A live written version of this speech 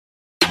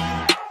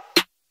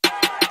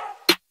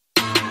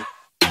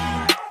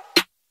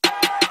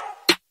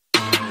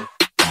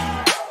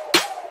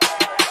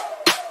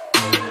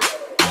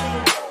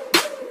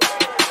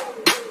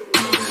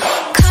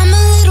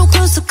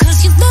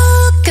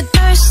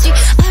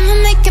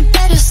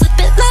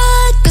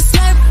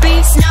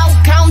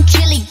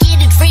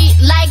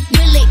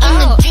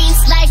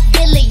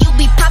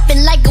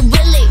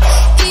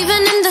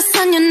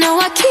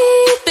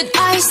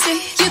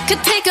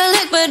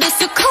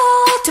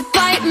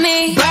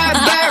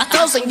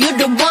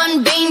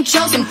being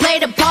chosen. Play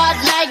the part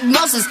like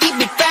Moses, keep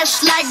it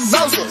fresh like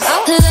roses.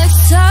 Look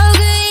so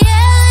good,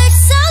 yeah, look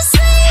so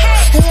sweet.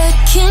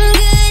 Looking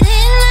good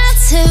enough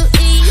to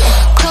eat.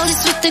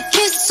 Coldest with the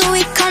kiss, so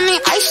he call me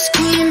ice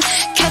cream.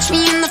 Catch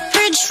me in the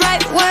fridge,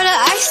 right where the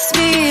ice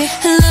be.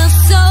 Look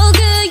so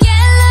good,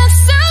 yeah, look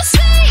so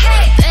sweet.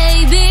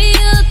 Baby,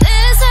 you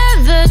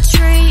deserve a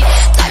treat.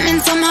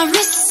 Diamonds on my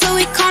wrist, so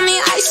he call me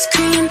ice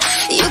cream.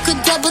 You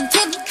could double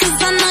dip, cause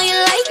I know you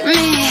like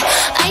me.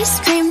 Ice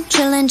cream,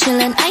 chillin',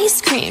 chillin',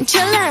 ice cream,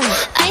 chillin'.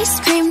 Ice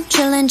cream,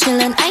 chillin',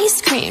 chillin',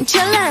 ice cream,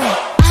 chillin'.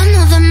 I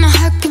know that my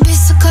heart can be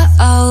so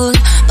cold,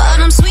 but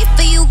I'm sweet,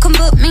 but you can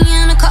put me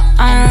in a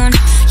cone.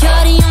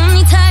 You're the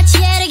only touch,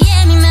 yeah, to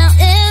get me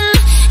melting.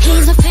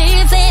 He's my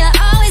favorite,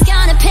 always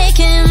gonna pick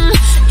him.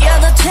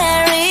 You're the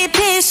cherry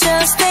piece, so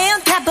stay on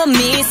top of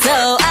me, so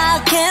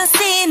I can't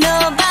see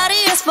nobody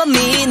else but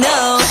me,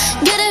 no.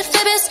 Get it,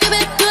 flip it, skip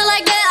it, do it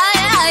like that,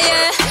 yeah,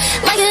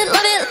 yeah. Like it,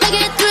 love it, like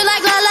it, through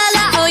like la la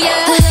la, oh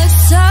yeah. Look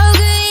so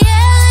good,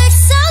 yeah, look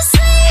so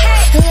sweet.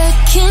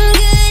 Looking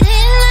good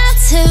enough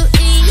to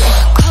eat.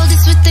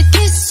 Coldest with the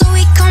kiss, so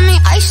he call me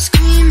ice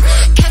cream.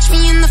 Catch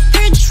me in the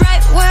fridge,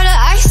 right where the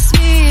ice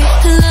be.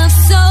 Look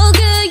so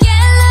good,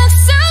 yeah, look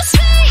so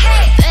sweet.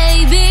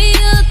 Baby,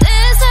 you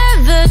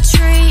deserve a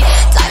treat.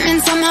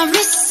 Diamonds on my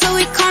wrist, so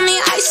he call me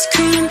ice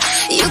cream.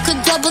 You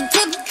could double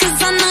dip, cause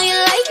I know you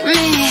like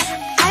me.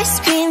 Ice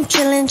cream,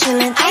 chillin',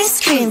 chillin', ice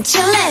cream,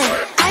 chillin'.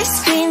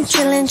 Ice cream,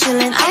 chillin',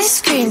 chillin',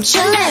 ice cream,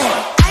 chillin'.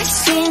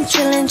 Ice cream,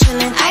 chillin',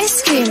 chillin',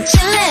 ice cream,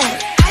 chillin'.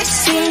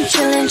 Ice cream,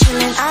 chillin',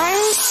 chillin',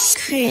 ice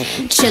cream.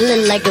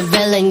 Chillin' like a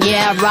villain,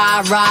 yeah,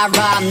 rah, rah,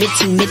 rah.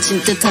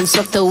 미친 듯한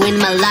속도 in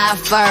my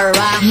life,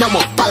 alright. No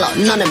more follow,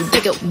 너는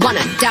되게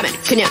원한다면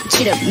그냥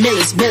지름,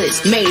 millies,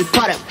 매일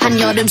버릇.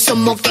 한여름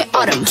손목에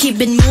얼음.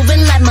 Keep it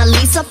moving like my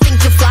Lisa.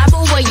 Think you fly,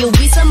 but where you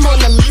visa?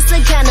 Mona Lisa,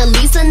 kinda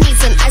Lisa,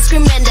 needs an ice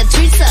cream and a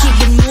treatza. Keep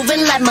it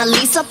moving like my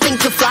Lisa.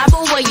 Think you fly,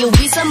 but where you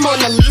visa?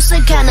 Mona Lisa,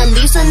 kinda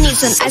Lisa,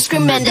 needs an ice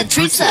cream and a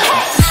treatza.